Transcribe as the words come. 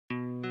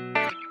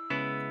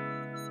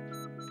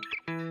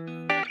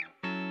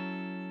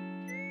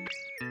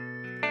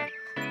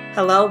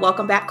Hello,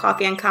 welcome back,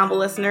 Coffee and Convo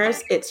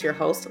listeners. It's your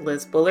host,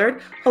 Liz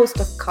Bullard, host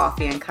of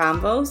Coffee and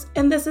Convos,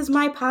 and this is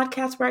my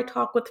podcast where I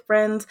talk with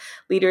friends,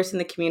 leaders in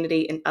the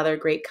community, and other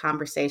great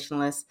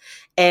conversationalists.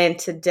 And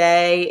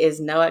today is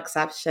no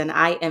exception.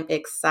 I am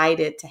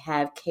excited to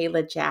have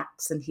Kayla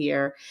Jackson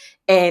here,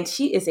 and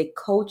she is a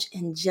coach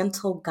and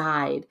gentle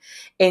guide,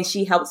 and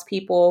she helps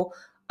people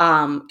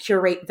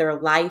curate their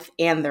life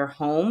and their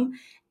home.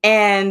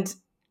 And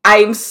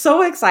I'm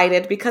so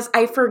excited because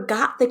I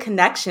forgot the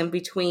connection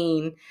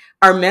between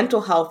our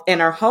mental health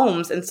and our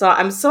homes. And so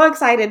I'm so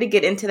excited to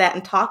get into that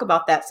and talk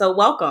about that. So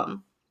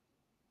welcome.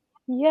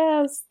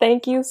 Yes,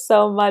 thank you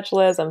so much,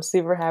 Liz. I'm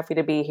super happy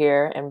to be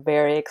here and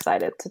very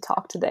excited to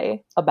talk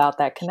today about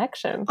that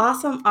connection.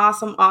 Awesome,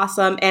 awesome,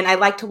 awesome. And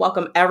I'd like to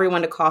welcome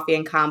everyone to Coffee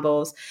and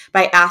Combos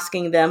by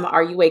asking them,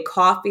 are you a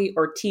coffee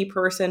or tea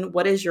person?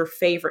 What is your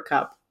favorite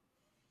cup?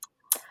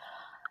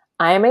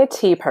 I am a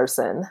tea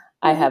person.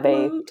 I have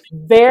a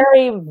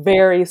very,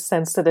 very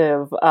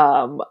sensitive,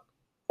 I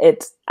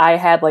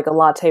had like a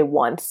latte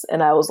once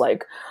and I was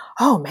like,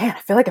 oh man, I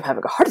feel like I'm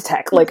having a heart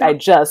attack. Like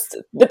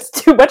it's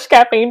too much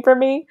caffeine for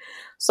me.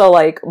 So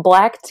like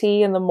black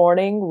tea in the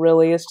morning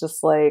really is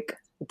just like,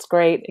 it's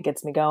great. It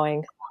gets me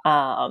going.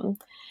 My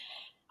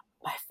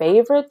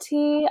favorite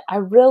tea, I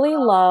really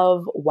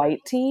love white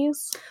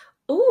teas.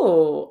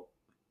 Ooh,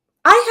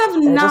 I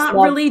have not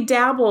really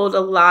dabbled a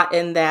lot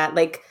in that.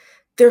 Like,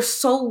 they're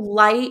so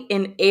light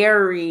and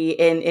airy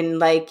and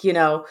like,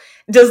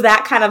 does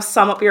that kind of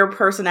sum up your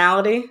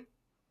personality?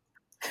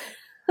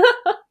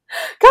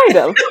 Kind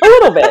of, a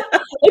little bit.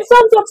 It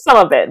sums up some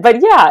of it.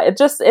 But yeah,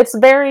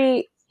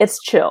 it's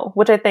chill,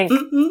 which I think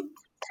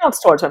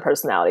counts towards my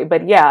personality.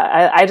 But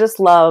yeah,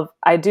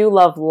 I do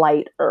love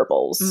light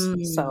herbals.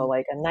 So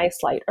like a nice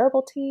light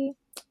herbal tea.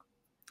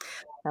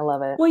 I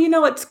love it.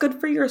 Well, it's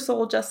good for your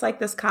soul, just like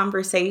this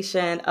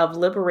conversation of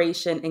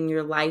liberation in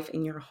your life,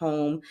 in your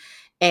home.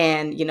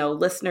 And,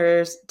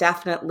 listeners,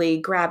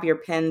 definitely grab your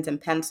pens and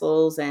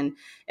pencils. And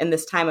in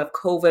this time of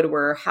COVID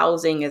where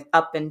housing is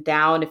up and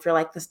down, if you're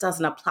like, this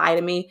doesn't apply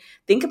to me,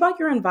 think about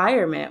your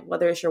environment,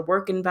 whether it's your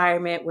work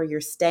environment, where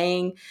you're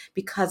staying,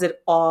 because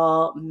it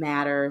all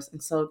matters.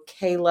 And so,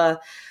 Kayla,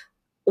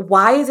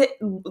 why is it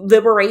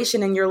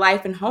liberation in your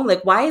life and home?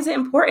 Like, why is it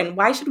important?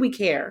 Why should we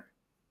care?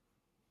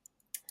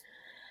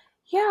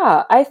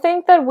 Yeah, I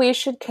think that we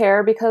should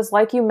care because,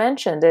 like you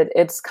mentioned,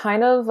 it's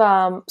kind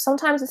of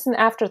sometimes it's an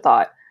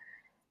afterthought,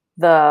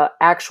 the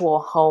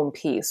actual home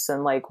piece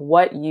and like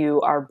what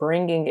you are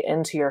bringing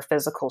into your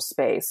physical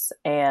space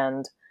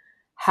and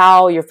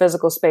how your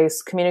physical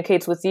space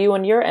communicates with you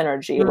and your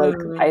energy. Like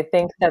I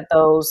think that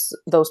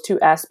those two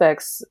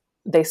aspects,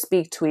 they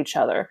speak to each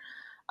other.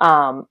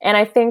 And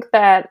I think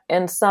that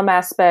in some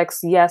aspects,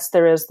 yes,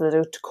 there is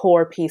the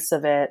core piece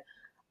of it.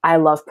 I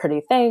love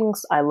pretty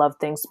things. I love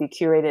things to be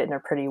curated in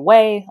a pretty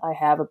way. I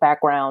have a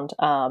background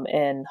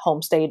in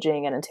home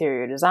staging and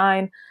interior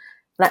design.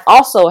 And I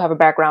also have a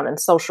background in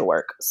social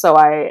work. So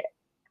I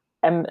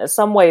am in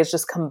some ways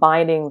just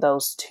combining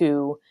those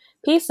two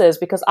pieces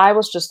because I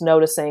was just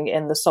noticing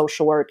in the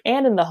social work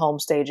and in the home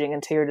staging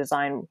interior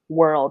design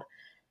world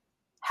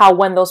how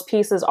when those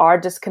pieces are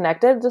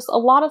disconnected, just a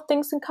lot of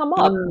things can come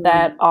up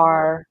that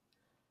are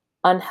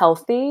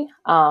unhealthy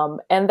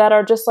and that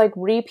are just like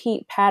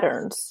repeat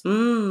patterns.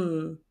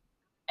 And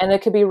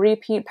it could be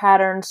repeat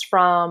patterns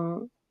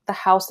from the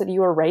house that you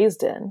were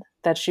raised in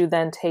that you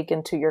then take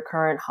into your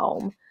current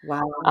home.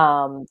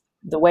 Wow.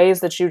 The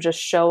ways that you just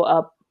show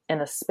up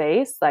in a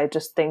space, I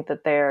just think that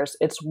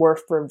it's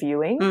worth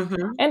reviewing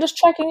and just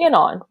checking in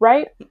on,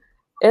 right?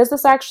 Is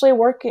this actually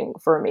working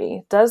for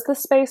me? Does the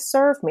space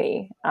serve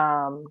me?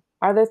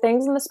 Are there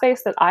things in the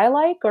space that I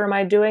like, or am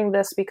I doing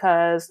this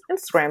because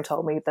Instagram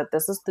told me that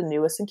this is the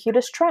newest and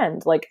cutest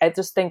trend? Like, I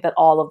just think that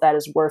all of that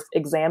is worth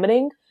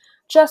examining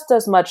just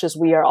as much as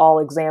we are all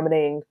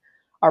examining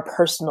our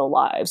personal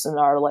lives and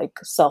our like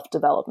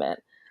self-development.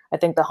 I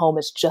think the home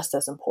is just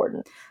as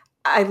important.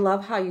 I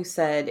love how you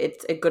said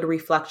it's a good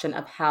reflection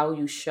of how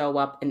you show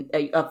up and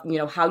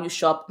how you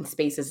show up in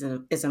spaces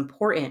is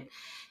important.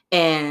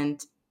 And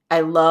I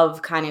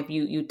love kind of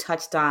you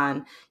touched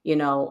on,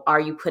 are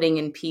you putting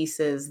in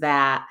pieces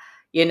that,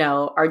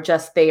 are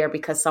just there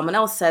because someone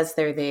else says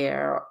they're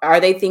there? Are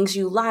they things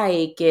you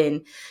like?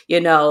 And,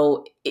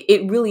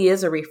 it really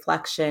is a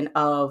reflection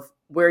of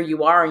where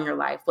you are in your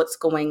life, what's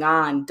going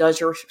on. Does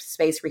your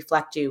space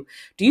reflect you?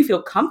 Do you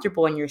feel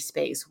comfortable in your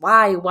space?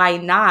 Why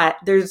not?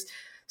 There's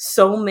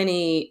so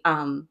many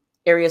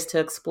areas to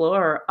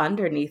explore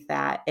underneath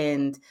that.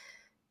 And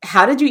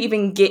how did you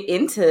even get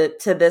into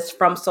this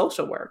from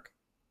social work?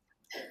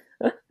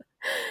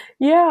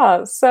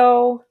 Yeah,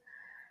 so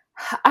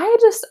I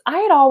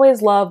had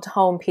always loved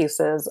home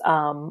pieces.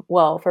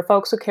 Well, for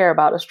folks who care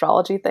about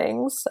astrology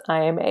things,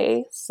 I am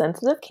a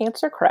sensitive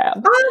Cancer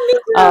crab. Oh,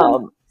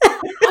 me too.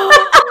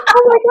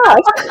 Oh my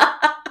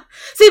gosh.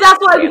 See, that's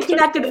why we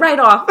connected right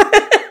off.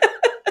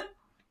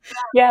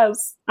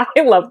 Yes,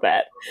 I love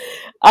that.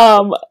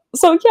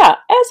 So yeah,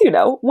 as you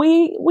know,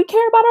 we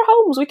care about our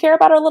homes, we care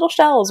about our little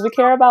shells, we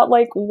care about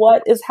like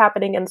what is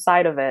happening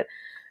inside of it.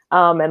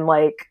 And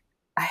like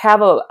I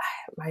have a,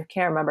 I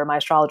can't remember, my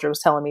astrologer was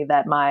telling me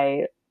that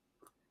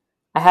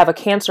I have a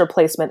Cancer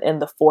placement in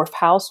the fourth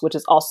house, which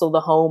is also the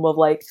home of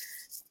like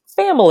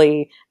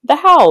family, the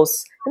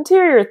house,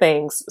 interior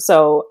things.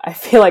 So I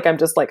feel like I'm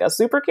just like a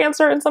super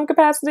Cancer in some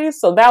capacities.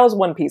 So that was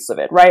one piece of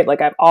it, right?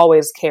 Like I've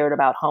always cared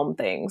about home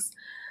things.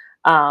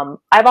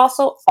 I've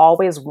also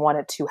always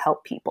wanted to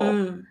help people.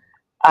 Mm.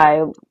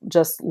 I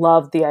just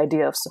love the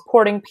idea of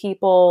supporting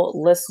people,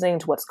 listening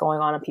to what's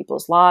going on in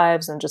people's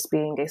lives, and just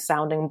being a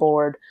sounding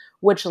board,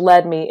 which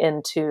led me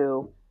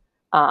into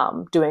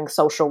doing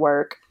social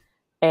work.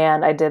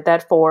 And I did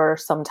that for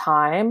some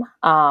time,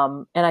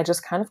 and I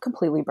just kind of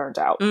completely burnt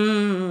out.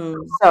 Mm.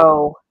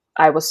 So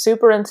I was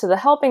super into the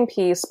helping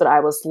piece, but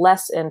I was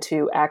less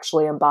into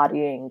actually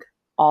embodying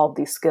all of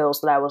these skills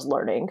that I was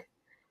learning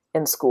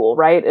in school,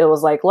 right? It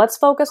was like, let's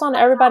focus on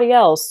everybody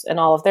else and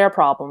all of their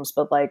problems,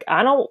 but like,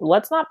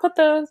 let's not put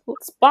the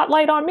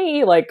spotlight on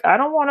me. Like, I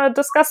don't want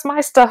to discuss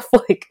my stuff.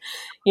 Like,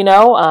 you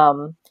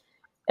know,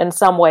 in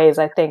some ways,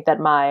 I think that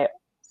my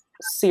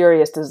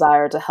serious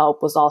desire to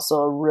help was also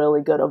a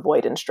really good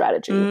avoidance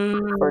strategy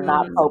for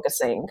not Mm.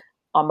 focusing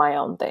on my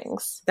own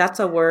things. That's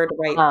a word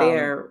right Um,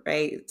 there,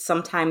 right?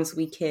 Sometimes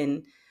we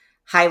can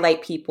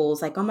highlight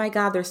people's like, oh my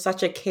God, they're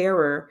such a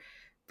carer,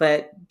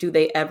 but do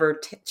they ever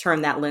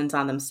turn that lens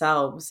on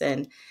themselves?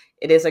 And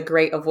it is a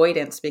great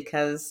avoidance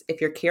because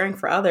if you're caring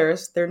for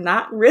others, they're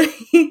not really,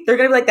 they're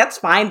going to be like, that's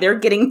fine. They're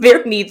getting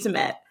their needs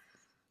met.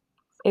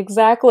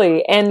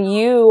 exactly. And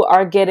you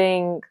are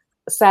getting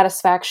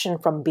satisfaction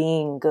from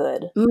being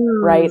good,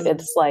 right? Mm.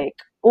 It's like,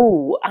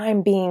 ooh,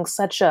 I'm being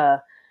such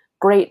a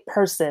great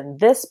person.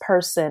 This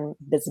person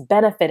is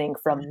benefiting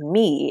from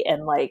me.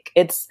 And like,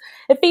 it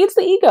feeds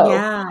the ego,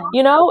 Yeah.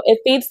 you know, it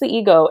feeds the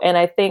ego. And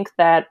I think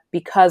that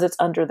because it's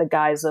under the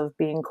guise of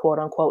being quote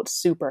unquote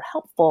super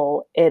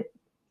helpful, it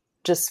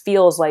just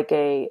feels like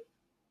a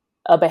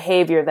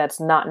behavior that's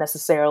not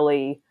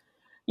necessarily,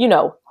 you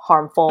know,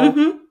 harmful,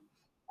 Mm-hmm.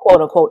 quote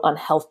unquote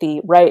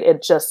unhealthy, right?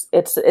 It's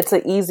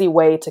an easy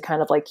way to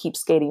kind of like keep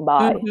skating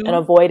by and Mm-hmm.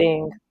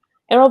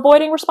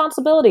 avoiding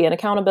responsibility and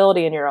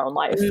accountability in your own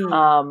life.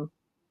 Mm.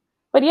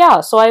 But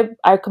yeah, so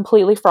I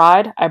completely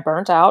fried. I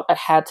burnt out. I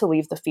had to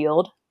leave the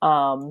field.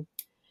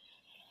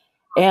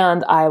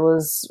 And I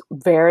was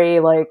very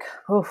like,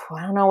 oof,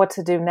 I don't know what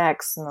to do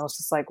next. And I was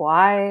just like,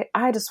 why?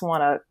 I just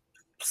want to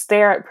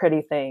stare at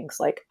pretty things.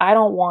 Like, I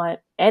don't want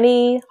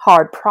any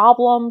hard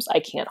problems. I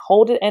can't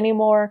hold it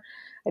anymore.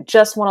 I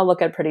just want to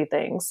look at pretty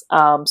things.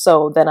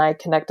 So then I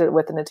connected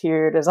with an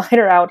interior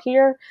designer out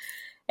here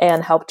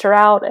and helped her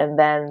out. And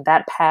then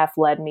that path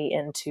led me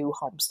into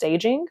home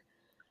staging.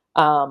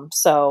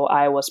 So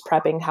I was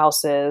prepping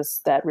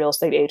houses that real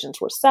estate agents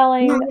were Yeah,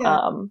 selling.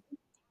 yeah.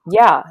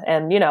 Yeah,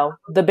 and you know,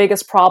 the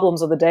biggest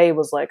problems of the day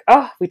was like,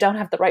 oh, we don't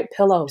have the right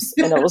pillows.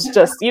 And it was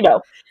just, you know,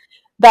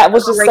 that A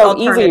was just great so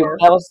easy. alternative.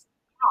 That was,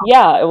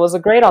 yeah, it was a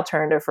great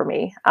alternative for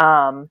me.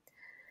 And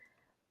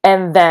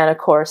then of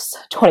course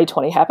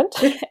 2020 happened.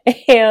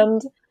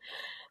 And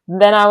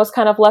then I was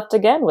kind of left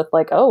again with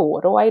like, oh,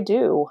 what do I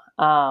do?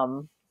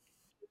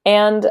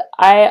 And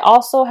I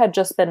also had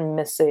just been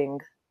missing,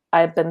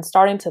 I've been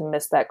starting to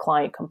miss that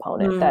client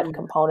component, that Mm.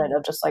 component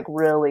of just like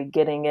really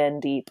getting in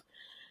deep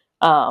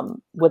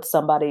with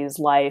somebody's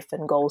life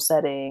and goal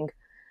setting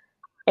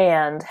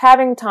and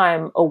having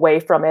time away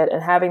from it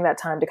and having that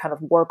time to kind of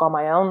work on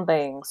my own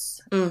things.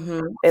 Mm-hmm.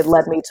 It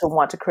led me to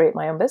want to create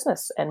my own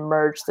business and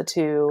merge the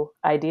two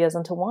ideas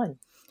into one.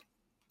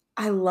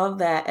 I love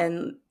that.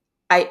 And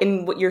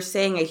in what you're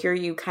saying, I hear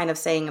you kind of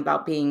saying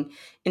about being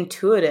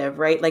intuitive,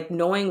 right? Like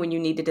knowing when you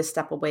needed to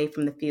step away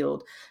from the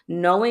field,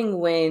 knowing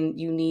when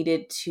you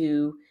needed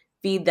to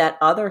feed that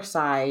other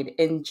side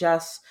and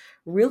just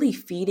really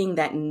feeding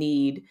that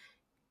need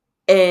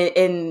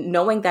and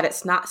knowing that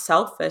it's not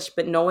selfish,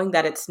 but knowing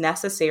that it's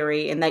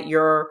necessary and that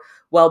your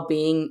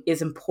well-being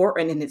is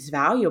important and it's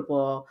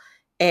valuable.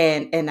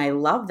 And I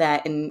love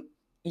that. And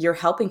you're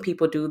helping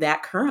people do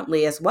that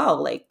currently as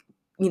well. Like,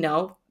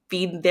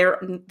 feed their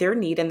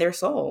need and their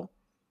soul.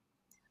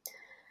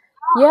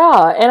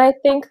 Yeah, and I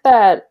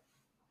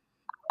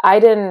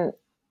didn't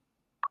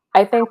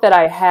I think that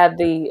I had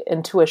the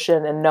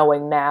intuition and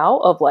knowing now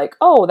of like,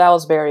 oh, that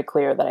was very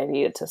clear that I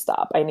needed to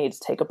stop. I needed to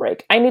take a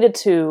break. I needed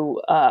to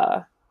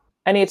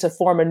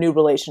form a new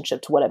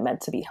relationship to what it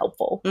meant to be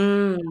helpful.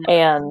 Mm.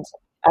 And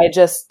I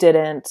just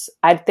didn't,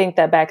 I think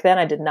that back then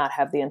I did not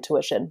have the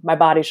intuition. My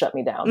body shut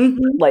me down. Hmm.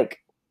 Like,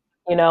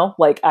 you know,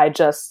 like I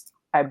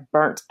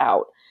burnt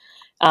out.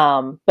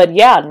 But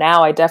yeah,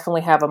 now I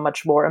definitely have a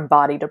much more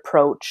embodied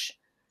approach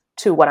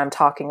to what I'm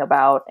talking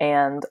about.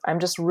 And I'm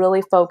just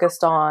really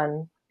focused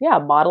on, yeah,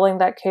 modeling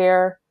that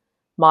care,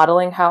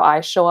 modeling how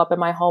I show up in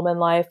my home and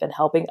life, and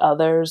helping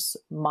others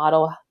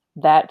model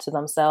that to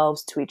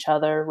themselves, to each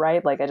other,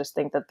 right? Like, I just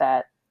think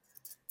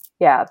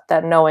yeah,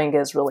 that knowing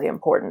is really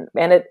important.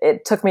 And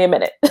it took me a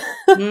minute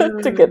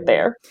to get Mm.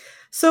 there.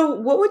 So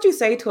what would you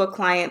say to a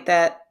client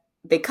that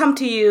they come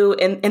to you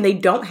and they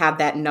don't have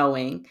that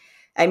knowing?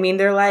 I mean,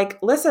 they're like,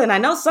 listen, I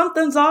know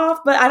something's off,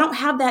 but I don't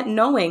have that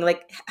knowing.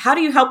 Like, how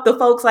do you help the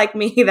folks like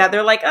me that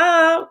they're like,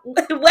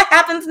 what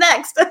happens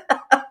next?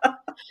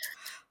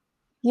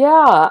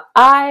 Yeah,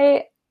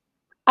 I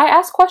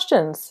ask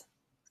questions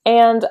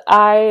and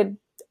I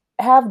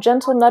have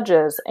gentle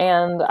nudges,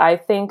 and I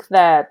think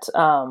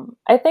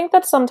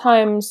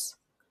sometimes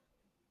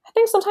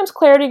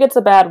clarity gets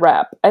a bad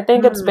rap. I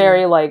think it's Hmm.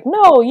 very like,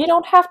 no, you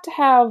don't have to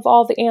have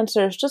all the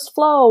answers. Just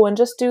flow and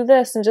just do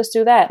this and just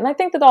do that. And I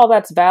think that all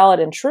that's valid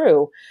and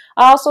true.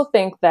 I also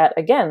think that,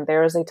 again,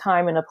 there is a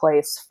time and a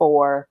place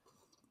for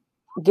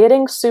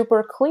getting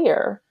super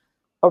clear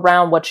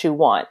around what you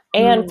want.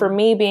 And for Hmm.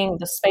 me, being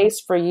the space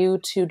for you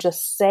to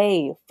just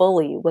say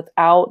fully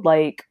without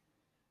like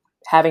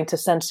having to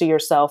censor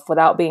yourself,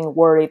 without being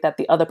worried that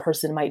the other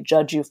person might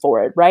judge you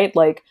for it, right?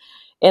 Like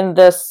in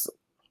this,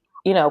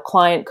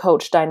 client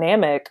coach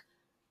dynamic,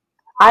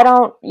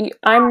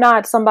 I'm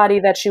not somebody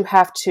that you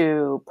have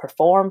to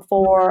perform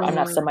for. I'm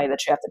not Hmm. somebody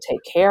that you have to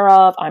take care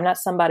of. I'm not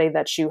somebody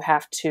that you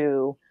have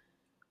to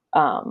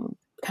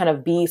kind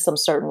of be some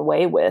certain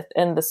way with.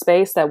 In the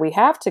space that we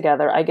have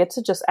together, I get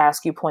to just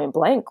ask you point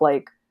blank,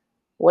 like,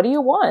 what do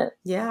you want?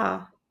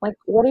 Yeah. Like,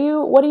 what do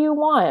you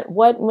want?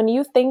 When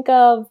you think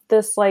of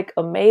this like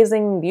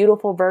amazing,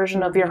 beautiful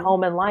version of your Hmm.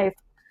 home and life,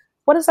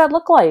 what does that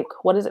look like?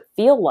 What does it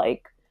feel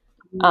like?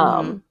 Hmm.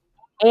 Um,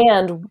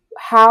 and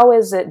how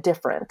is it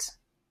different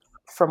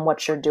from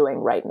what you're doing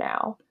right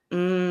now?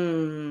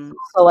 Mm.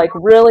 So, like,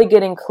 really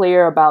getting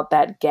clear about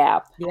that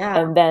gap Yeah.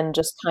 and then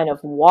just kind of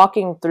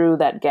walking through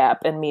that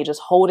gap and me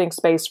just holding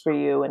space for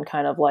you and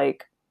kind of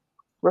like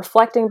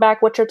reflecting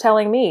back what you're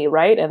telling me,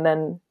 right? And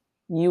then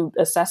you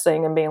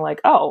assessing and being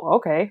like, oh,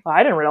 okay, well,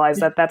 I didn't realize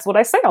that that's what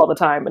I say all the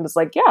time. And it's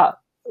like, yeah,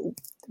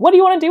 what do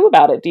you want to do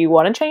about it? Do you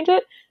want to change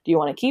it? Do you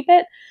want to keep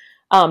it?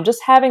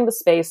 Just having the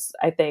space,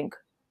 I think,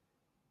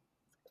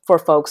 for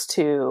folks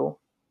to,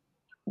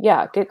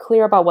 yeah, get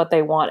clear about what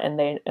they want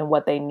and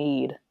what they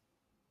need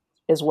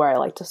is where I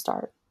like to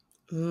start.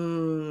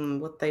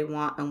 What they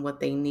want and what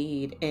they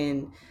need.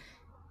 And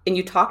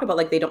you talked about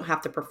like they don't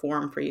have to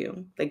perform for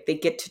you. Like they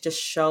get to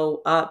just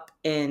show up.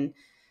 And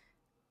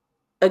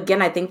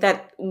again, I think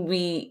that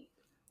we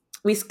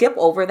skip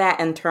over that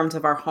in terms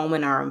of our home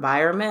and our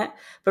environment,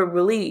 but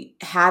really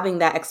having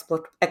that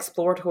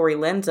exploratory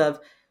lens of,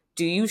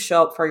 do you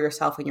show up for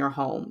yourself in your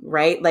home,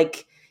 right?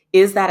 Like,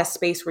 is that a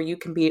space where you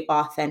can be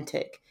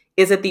authentic?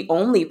 Is it the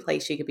only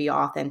place you could be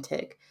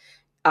authentic?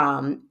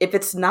 If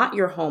it's not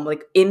your home,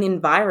 like in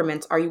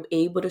environments, are you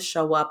able to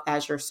show up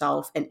as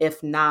yourself? And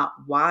if not,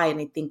 why? And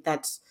I think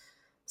that's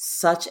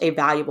such a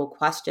valuable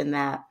question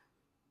that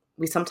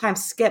we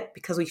sometimes skip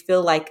because we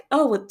feel like,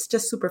 oh, it's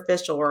just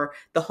superficial, or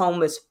the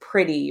home is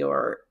pretty,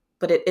 or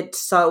but it's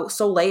so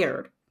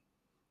layered.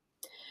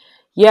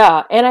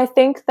 Yeah. And I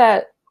think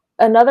that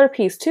another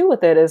piece too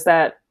with it is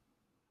that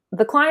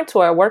the clients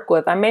who I work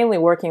with, I'm mainly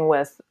working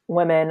with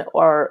women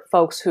or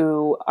folks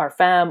who are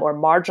femme or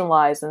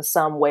marginalized in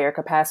some way or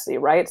capacity,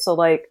 right? So,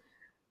 like,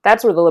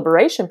 that's where the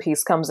liberation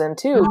piece comes in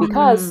too,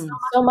 because Mm,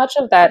 so much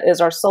of that is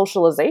our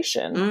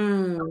socialization.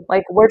 mm,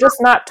 Like, we're just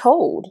not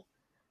told.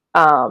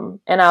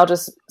 And I'll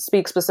just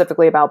speak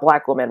specifically about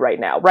Black women right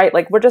now, right?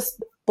 Like,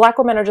 Black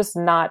women are just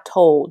not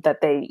told that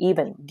they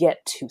even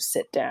get to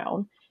sit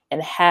down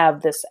and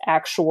have this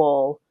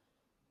actual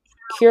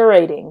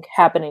curating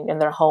happening in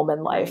their home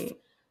and life. right.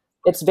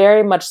 It's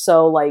very much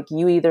so like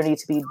you either need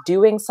to be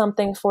doing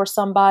something for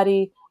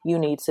somebody, you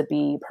need to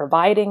be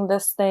providing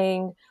this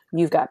thing,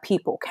 you've got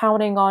people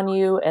counting on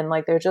you, and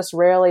like there just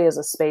rarely is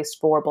a space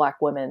for Black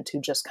women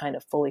to just kind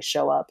of fully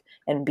show up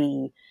and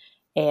be,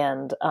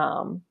 and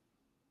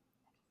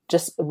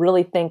just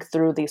really think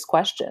through these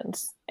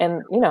questions.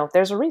 And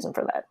there's a reason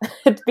for that.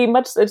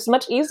 It's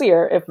much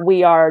easier if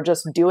we are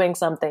just doing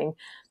something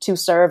to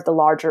serve the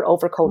larger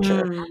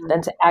overculture than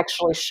Mm, to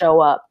actually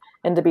show up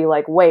and to be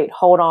like, wait,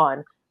 hold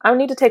on, I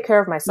need to take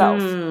care of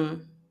myself.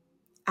 mm,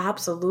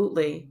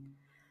 absolutely.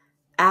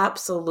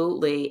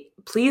 Absolutely.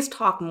 Please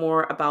talk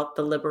more about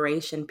the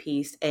liberation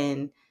piece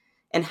and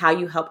how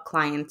you help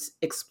clients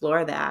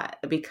explore that,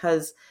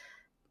 because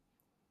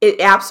it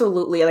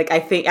absolutely, like, I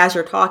think as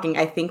you're talking,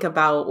 I think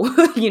about,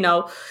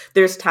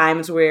 there's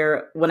times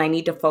where when I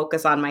need to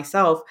focus on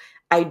myself,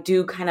 I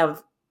do kind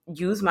of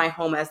use my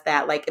home as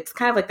that. Like, it's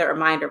kind of like the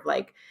reminder of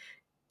like,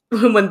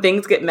 when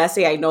things get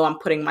messy, I know I'm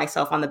putting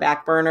myself on the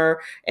back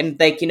burner. And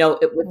like, if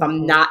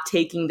I'm Mhm. not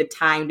taking the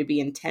time to be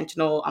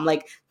intentional, I'm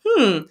like,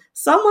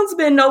 someone's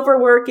been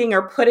overworking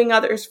or putting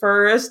others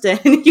first. And,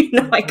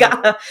 I Mhm.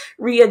 gotta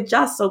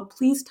readjust. So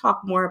please talk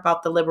more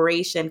about the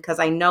liberation, because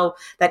I know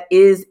that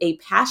is a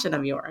passion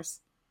of yours.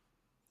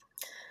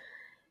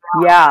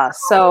 Yeah.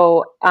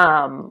 So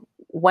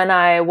when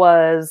I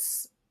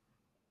was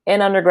in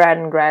undergrad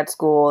and grad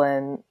school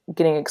and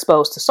getting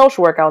exposed to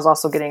social work, I was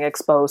also getting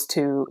exposed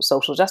to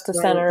social justice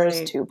Right, centers,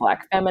 right. to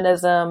Black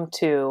feminism,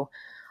 to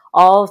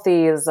all of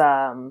these.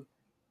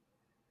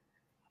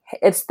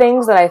 It's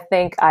things that I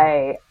think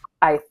I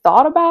I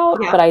thought about,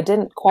 Yeah. but I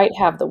didn't quite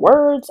have the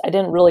words. I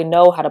didn't really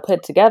know how to put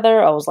it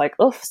together. I was like,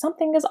 oh,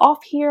 something is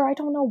off here. I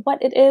don't know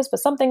what it is,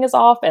 but something is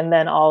off. And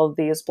then all of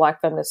these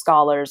Black feminist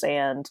scholars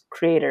and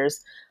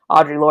creators,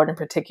 Audre Lorde in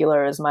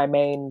particular is my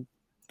main,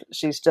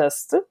 she's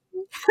just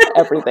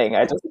everything.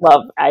 I just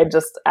love,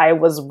 I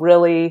was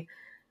really,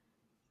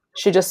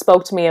 she just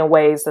spoke to me in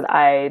ways that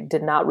I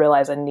did not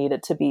realize I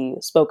needed to be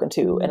spoken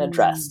to and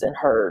addressed and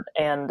heard.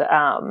 And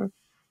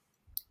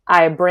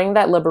I bring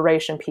that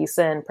liberation piece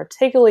in,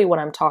 particularly when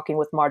I'm talking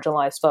with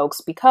marginalized folks,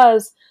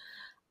 because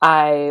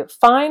I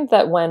find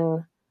that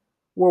when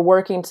we're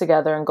working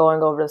together and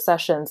going over the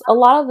sessions, a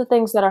lot of the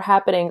things that are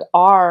happening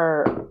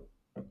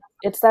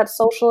it's that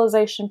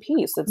socialization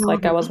piece. It's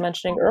like I was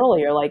mentioning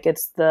earlier, like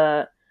it's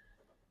the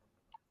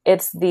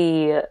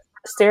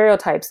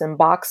stereotypes and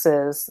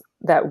boxes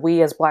that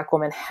we as Black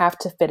women have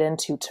to fit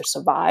into to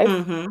survive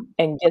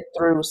and get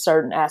through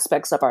certain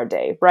aspects of our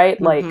day,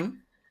 right? Like,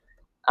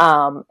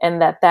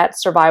 and that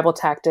survival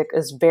tactic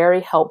is very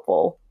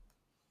helpful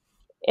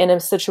in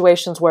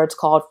situations where it's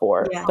called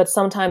for. Yeah. But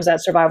sometimes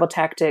that survival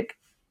tactic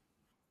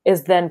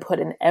is then put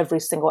in every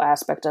single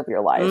aspect of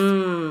your life.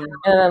 And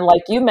then,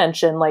 like you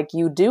mentioned, like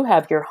you do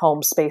have your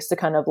home space to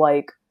kind of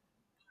like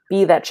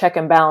be that check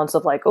and balance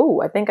of like,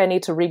 oh, I think I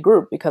need to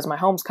regroup because my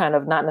home's kind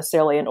of not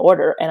necessarily in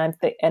order. And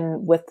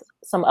and with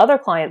some other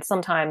clients,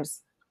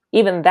 sometimes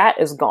even that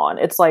is gone.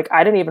 It's like,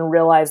 I didn't even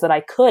realize that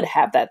I could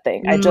have that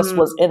thing. I just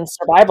was in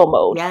survival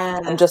mode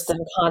and just in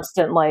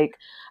constant, like,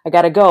 I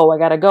gotta go, I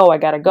gotta go, I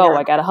gotta go,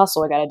 I gotta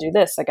hustle, I gotta do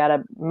this, I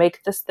gotta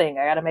make this thing,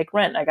 I gotta make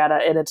rent,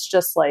 and it's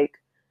just like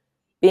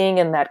being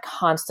in that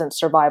constant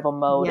survival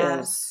mode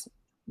is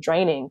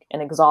draining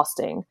and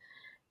exhausting.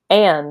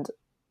 And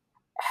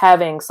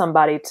having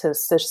somebody to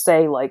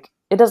say, like,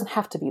 it doesn't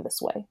have to be this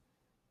way.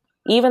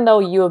 Even though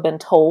you have been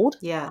told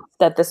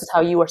that this is how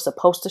you are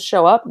supposed to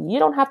show up, you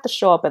don't have to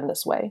show up in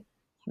this way.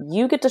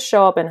 You get to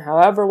show up in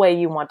however way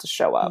you want to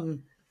show up.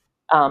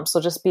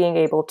 So just being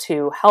able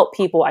to help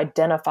people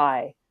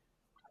identify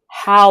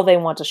how they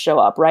want to show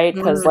up, right?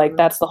 Because like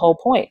that's the whole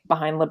point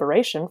behind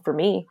liberation for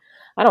me.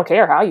 I don't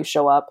care how you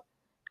show up.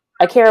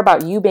 I care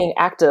about you being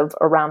active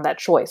around that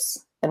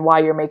choice and why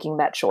you're making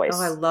that choice.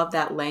 Oh, I love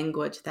that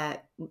language,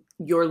 that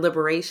your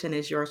liberation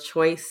is your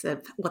choice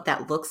of what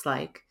that looks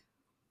like.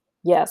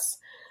 Yes.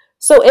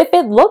 So if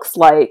it looks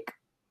like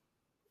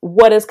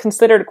what is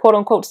considered quote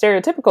unquote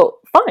stereotypical,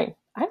 fine.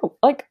 I don't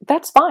like,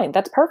 that's fine.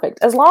 That's perfect.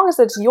 As long as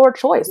it's your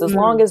choice, as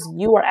long as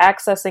you are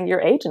accessing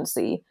your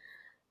agency,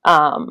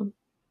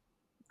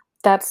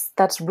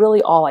 that's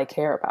really all I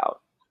care about.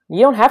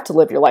 You don't have to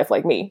live your life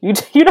like me. You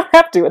don't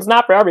have to. It's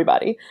not for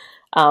everybody.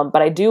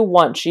 But I do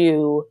want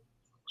you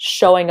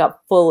showing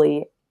up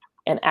fully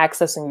and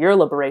accessing your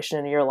liberation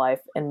in your life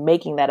and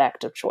making that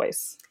active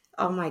choice.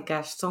 Oh my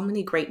gosh, so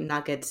many great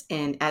nuggets.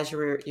 And as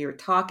you're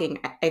talking,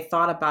 I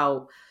thought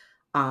about,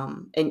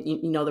 and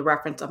you know, the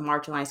reference of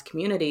marginalized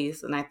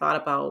communities. And I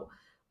thought about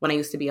when I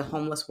used to be a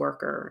homeless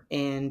worker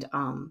and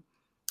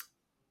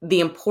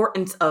the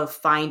importance of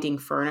finding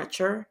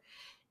furniture.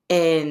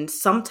 And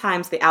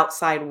sometimes the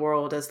outside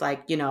world is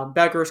like, you know,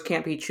 beggars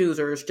can't be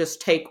choosers, just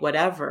take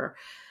whatever.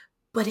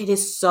 But it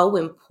is so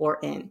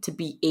important to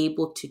be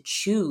able to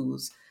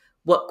choose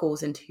what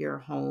goes into your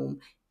home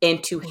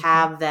and to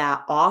have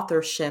that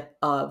authorship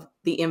of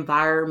the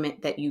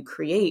environment that you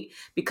create,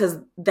 because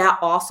that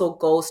also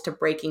goes to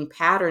breaking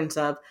patterns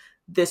of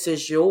this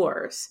is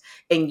yours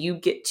and you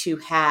get to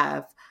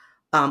have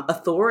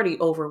authority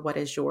over what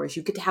is yours.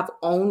 You get to have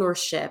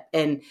ownership,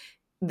 and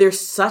there's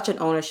such an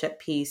ownership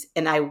piece.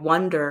 And I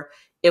wonder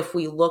if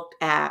we looked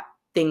at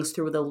things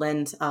through the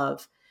lens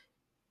of,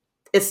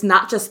 it's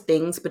not just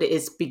things, but it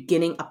is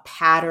beginning a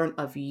pattern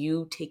of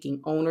you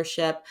taking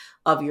ownership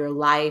of your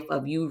life,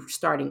 of you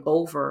starting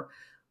over.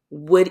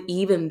 Would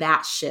even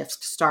that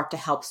shift start to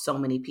help so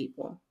many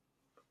people?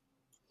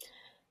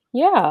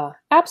 Yeah,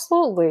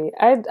 absolutely.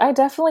 I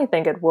definitely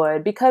think it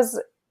would,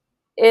 because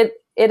it's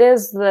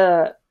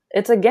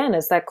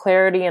that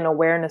clarity and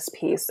awareness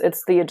piece.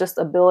 It's the just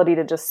ability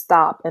to just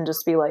stop and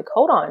just be like,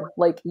 hold on,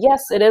 like,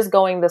 yes, it is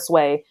going this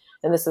way,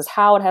 and this is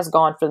how it has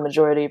gone for the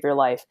majority of your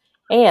life.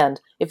 And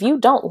if you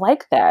don't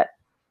like that,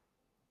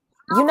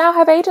 you now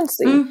have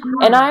agency.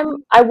 And I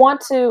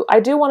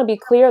do want to be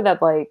clear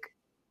that, like,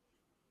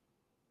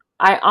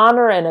 I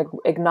honor and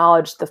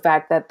acknowledge the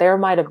fact that there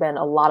might have been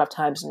a lot of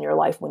times in your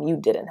life when you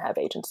didn't have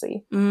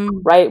agency,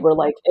 right? Where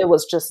like, it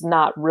was just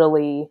not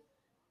really,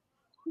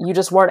 you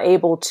just weren't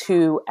able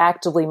to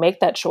actively make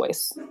that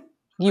choice.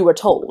 You were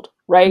told,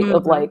 right?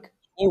 Of like,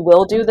 you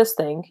will do this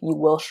thing, you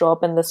will show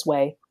up in this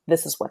way,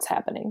 this is what's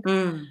happening.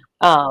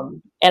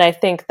 And I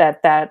think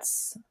that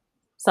that's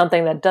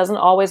something that doesn't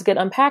always get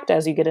unpacked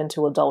as you get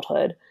into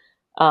adulthood.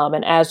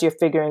 And as you're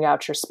figuring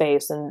out your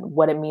space and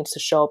what it means to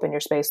show up in your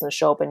space and to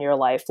show up in your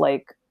life,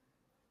 like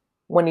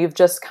when you've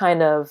just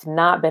kind of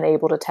not been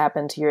able to tap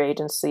into your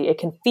agency, it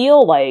can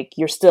feel like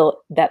you're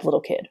still that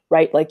little kid,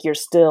 right? Like you're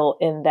still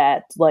in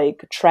that,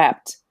 like,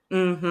 trapped.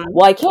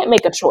 Well, I can't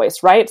make a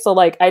choice, right? So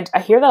like, I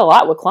hear that a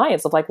lot with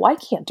clients of like, well, I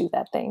can't do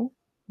that thing.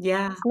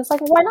 Yeah. And it's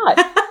like, well, why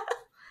not?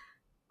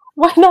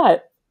 Why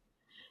not?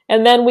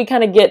 And then we're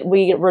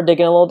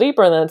digging a little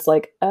deeper, and then it's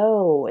like,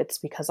 oh, it's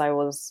because I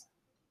was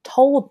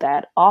told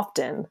that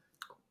often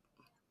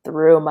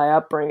through my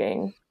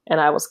upbringing. And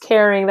I was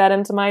carrying that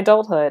into my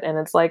adulthood. And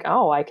it's like,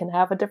 oh, I can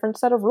have a different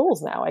set of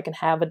rules now. I can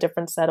have a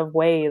different set of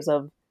ways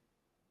of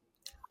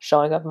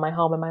showing up in my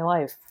home and my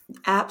life.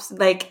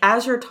 Like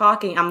as you're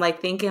talking, I'm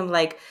like thinking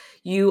like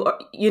you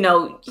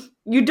know,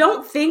 you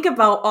don't think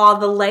about all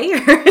the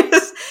layers,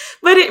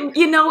 but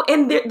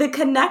and the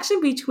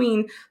connection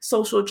between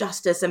social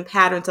justice and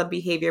patterns of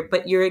behavior.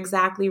 But you're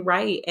exactly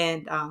right.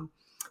 And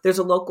there's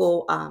a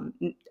local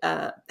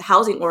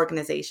housing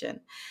organization,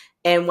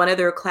 and one of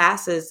their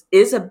classes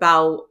is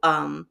about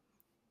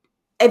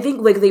I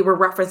think like they were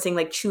referencing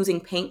like choosing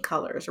paint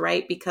colors,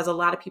 right? Because a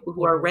lot of people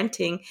who are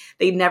renting,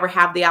 they never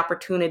have the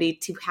opportunity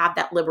to have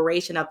that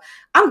liberation of,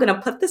 I'm going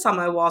to put this on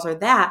my walls or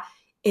that.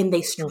 And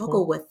they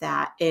struggle with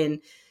that.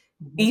 And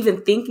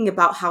even thinking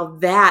about how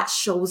that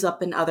shows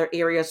up in other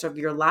areas of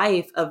your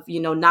life of,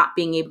 not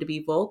being able to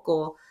be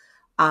vocal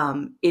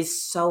is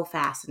so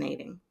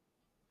fascinating.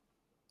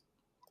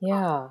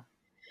 Yeah.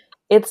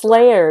 It's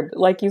layered.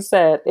 Like you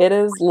said, it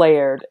is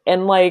layered.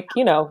 And like,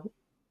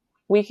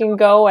 we can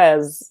go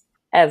as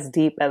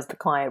deep as the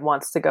client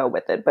wants to go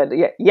with it. But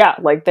yeah,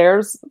 like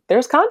there's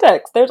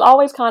context. There's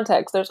always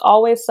context. There's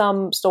always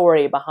some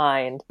story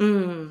behind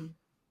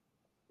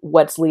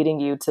what's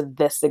leading you to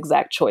this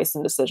exact choice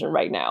and decision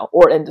right now,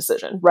 or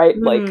indecision, right?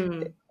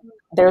 Like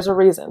there's a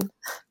reason.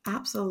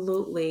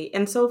 Absolutely.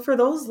 And so for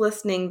those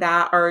listening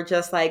that are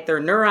just like their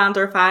neurons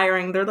are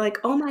firing, they're like,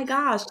 oh my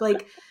gosh,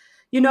 like,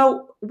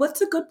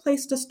 what's a good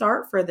place to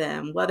start for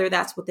them, whether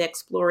that's with the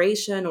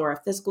exploration or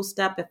a physical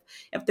step.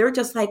 If they're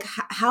just like,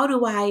 how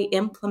do I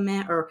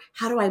implement or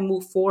how do I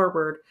move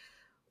forward?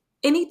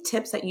 Any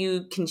tips that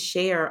you can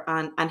share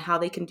on how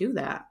they can do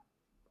that?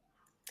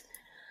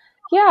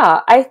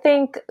 Yeah, I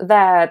think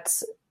that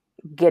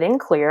getting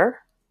clear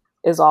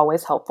is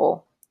always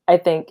helpful. I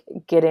think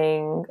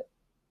getting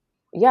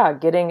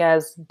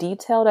as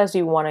detailed as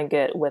you want to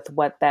get with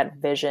what that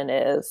vision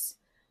is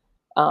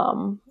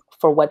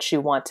for what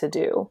you want to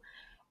do.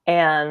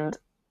 And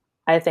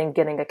I think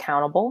getting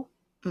accountable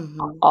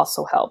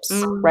also helps,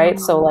 right?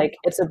 So like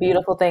it's a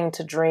beautiful thing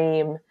to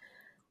dream,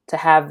 to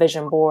have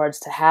vision boards,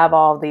 to have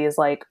all these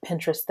like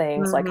Pinterest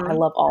things. Like I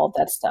love all of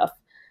that stuff.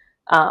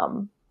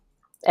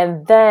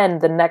 And then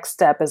the next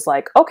step is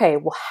like, okay,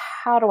 well,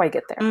 how do I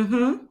get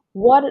there?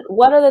 What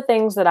are the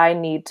things that I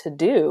need to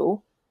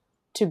do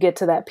to get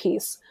to that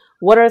piece?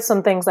 What are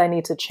some things I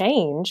need to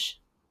change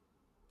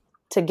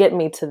to get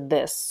me to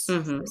this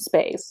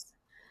space?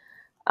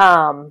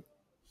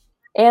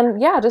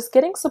 And yeah, just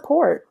getting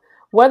support,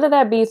 whether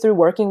that be through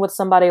working with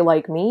somebody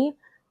like me,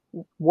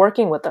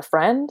 working with a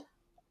friend,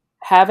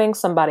 having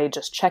somebody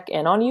just check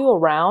in on you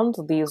around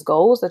these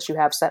goals that you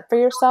have set for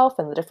yourself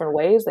and the different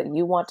ways that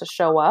you want to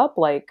show up.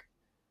 Like,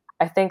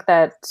 I think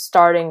that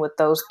starting with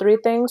those three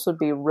things would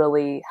be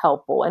really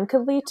helpful and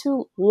could lead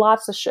to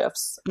lots of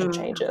shifts and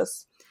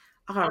changes.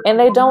 And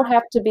they don't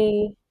have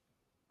to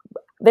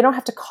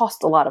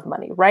cost a lot of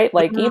money, right?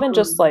 Like even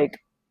just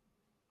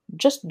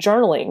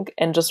journaling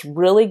and just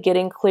really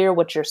getting clear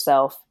with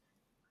yourself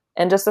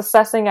and just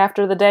assessing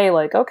after the day,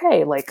 like,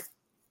 okay, like,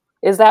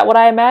 is that what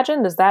I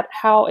imagined? Is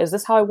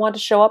this how I want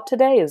to show up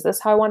today? Is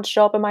this how I want to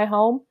show up in my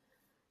home?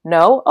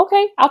 No?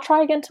 Okay, I'll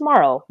try again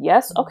tomorrow.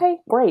 Yes? Okay,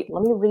 great.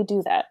 Let me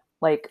redo that.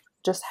 Like,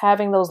 just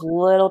having those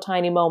little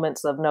tiny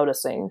moments of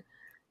noticing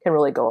can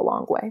really go a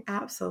long way.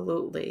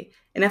 Absolutely.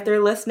 And if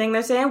they're listening,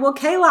 they're saying, well,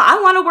 Kayla,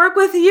 I want to work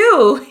with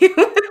you.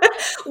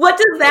 What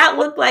does that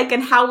look like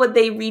and how would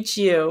they reach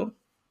you?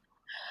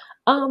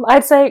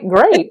 I'd say,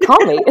 great,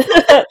 call me.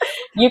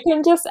 You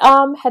can just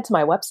head to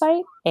my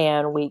website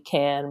and we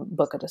can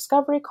book a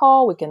discovery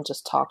call. We can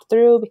just talk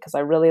through, because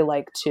I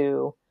want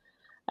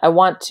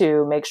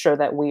to make sure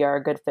that we are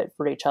a good fit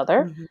for each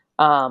other.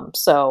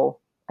 So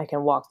I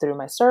can walk through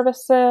my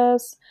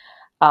services.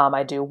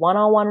 I do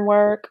one-on-one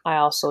work. I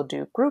also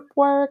do group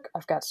work.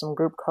 I've got some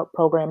group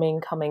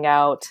programming coming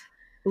out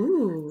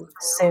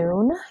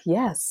soon.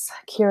 Yes.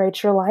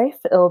 Curate Your Life.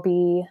 It'll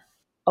be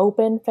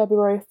open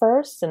February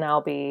 1st, and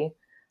I'll be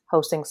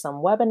hosting some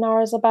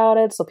webinars about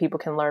it so people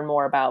can learn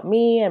more about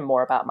me and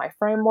more about my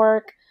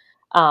framework.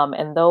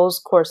 And those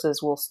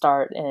courses will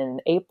start in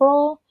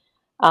April.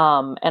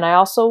 And I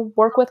also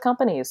work with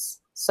companies.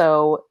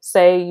 So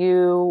say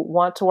you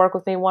want to work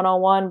with me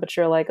one-on-one, but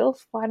you're like, oh,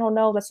 I don't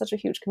know, that's such a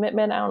huge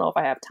commitment. I don't know if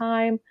I have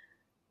time.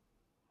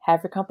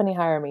 Have your company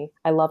hire me.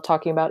 I love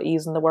talking about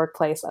ease in the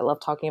workplace. I love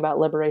talking about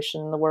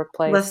liberation in the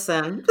workplace.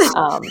 Listen.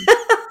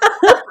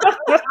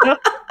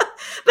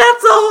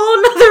 That's a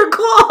whole nother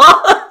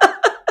call.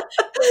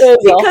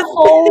 It's a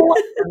whole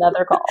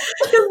nother call.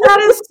 Because that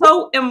is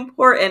so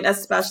important,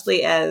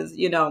 especially as,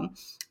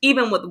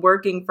 even with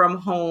working from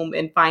home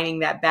and finding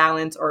that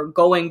balance or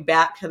going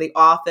back to the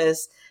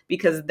office,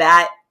 because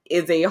that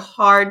is a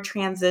hard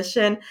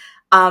transition.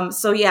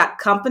 So yeah,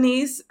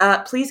 companies,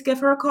 please give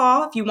her a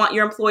call if you want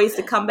your employees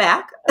to come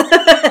back.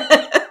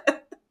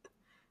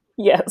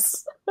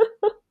 Yes.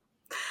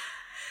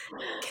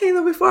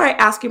 Kayla, before I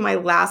ask you my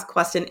last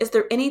question, is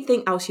there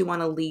anything else you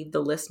want to leave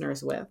the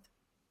listeners with?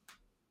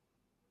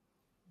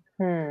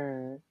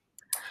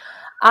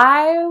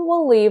 I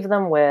will leave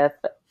them with,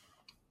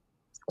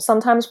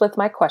 sometimes with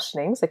my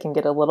questionings, it can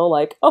get a little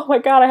like, oh my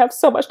God, I have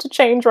so much to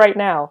change right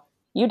now.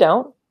 You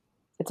don't.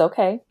 It's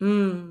okay.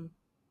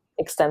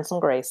 Extend some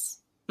grace.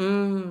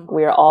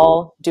 We are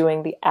all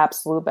doing the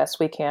absolute best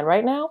we can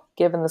right now,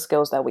 given the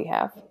skills that we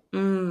have.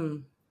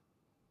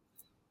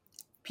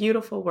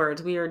 Beautiful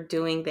words. We are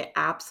doing the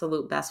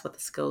absolute best with the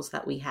skills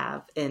that we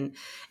have. And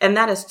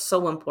that is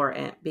so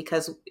important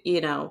because,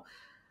 you know,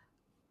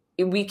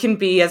 we can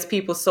be as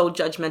people so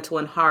judgmental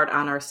and hard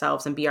on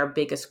ourselves and be our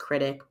biggest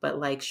critic, but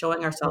like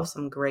showing ourselves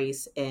some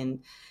grace and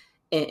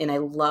I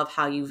love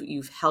how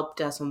you've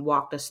helped us and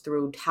walked us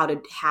through how to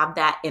have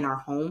that in our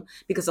home,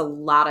 because a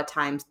lot of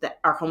times that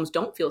our homes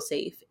don't feel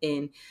safe,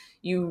 and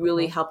you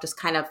really helped us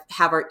kind of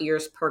have our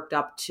ears perked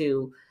up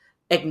to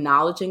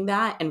acknowledging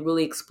that and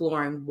really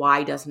exploring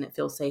why doesn't it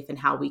feel safe and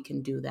how we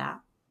can do that.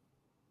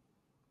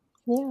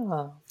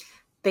 Yeah.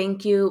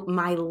 Thank you.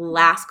 My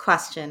last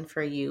question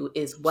for you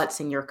is what's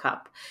in your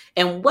cup?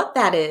 And what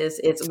that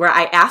is where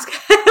I ask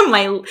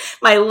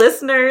my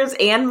listeners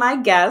and my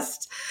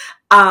guests,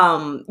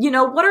 you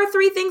know, what are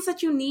 3 things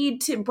that you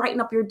need to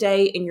brighten up your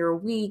day and your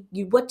week?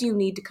 What do you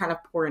need to kind of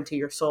pour into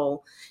your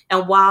soul?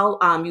 And while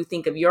you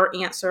think of your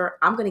answer,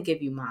 I'm going to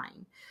give you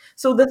mine.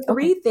 So the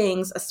 3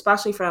 things,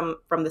 especially from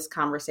this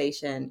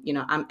conversation, you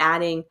know, I'm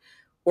adding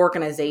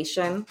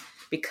organization,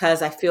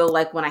 because I feel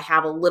like when I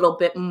have a little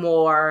bit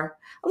more,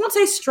 I won't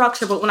say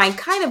structure, but when I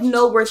kind of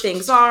know where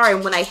things are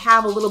and when I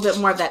have a little bit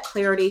more of that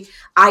clarity,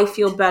 I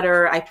feel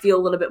better. I feel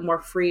a little bit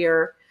more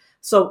freer.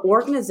 So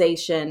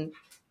organization,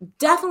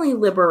 definitely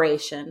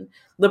liberation,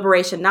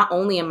 not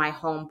only in my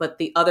home, but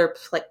the other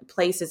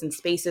places and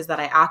spaces that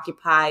I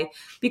occupy,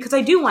 because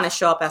I do want to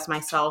show up as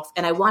myself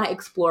and I want to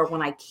explore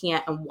when I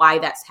can't and why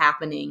that's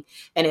happening.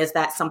 And is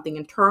that something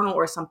internal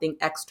or something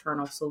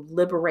external? So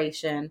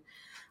liberation.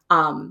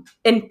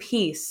 And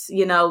peace,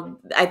 you know,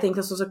 I think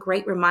this was a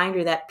great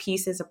reminder that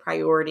peace is a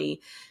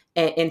priority,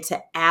 and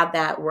to add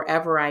that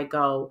wherever I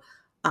go,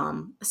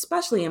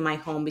 especially in my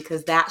home,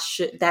 because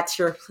that's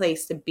your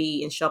place to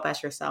be and show up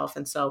as yourself.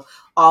 And so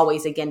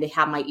always, again, to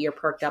have my ear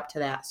perked up to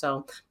that.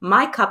 So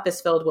my cup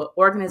is filled with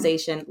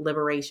organization,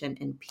 liberation,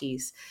 and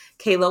peace.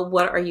 Kayla,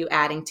 what are you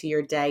adding to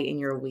your day and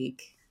your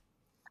week?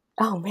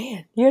 Oh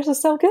man, yours is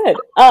so good.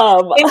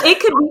 It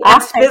could be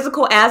as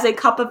physical as a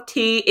cup of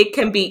tea. It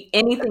can be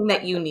anything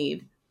that you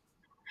need.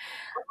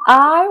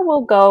 I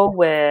will go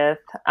with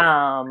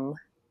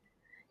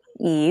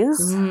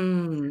ease.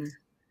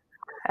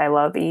 I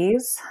love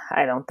ease.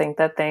 I don't think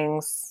that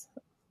things,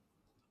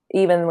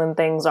 even when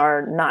things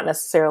are not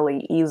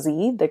necessarily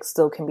easy, they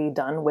still can be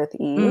done with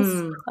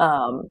ease.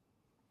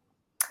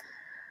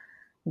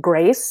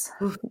 Grace,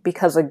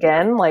 because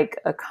again, like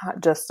I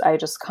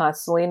just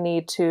constantly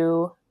need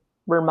to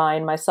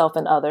remind myself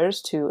and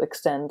others to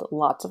extend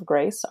lots of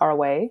grace our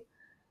way.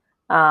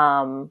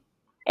 And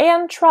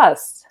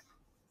trust.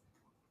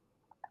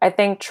 I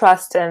think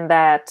trust in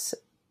that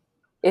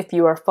if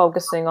you are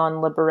focusing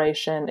on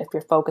liberation, if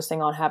you're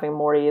focusing on having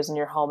more ease in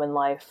your home and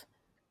life,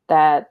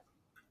 that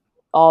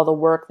all the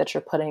work that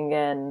you're putting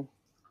in,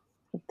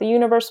 the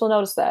universe will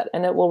notice that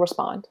and it will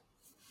respond.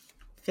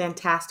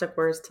 Fantastic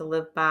words to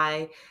live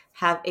by.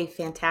 Have a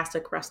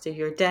fantastic rest of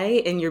your day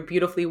in your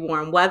beautifully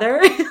warm weather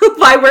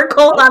while we're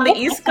cold on the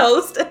East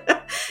Coast,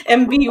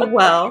 and be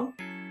well.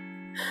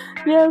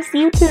 Yes,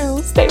 you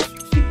too. Stay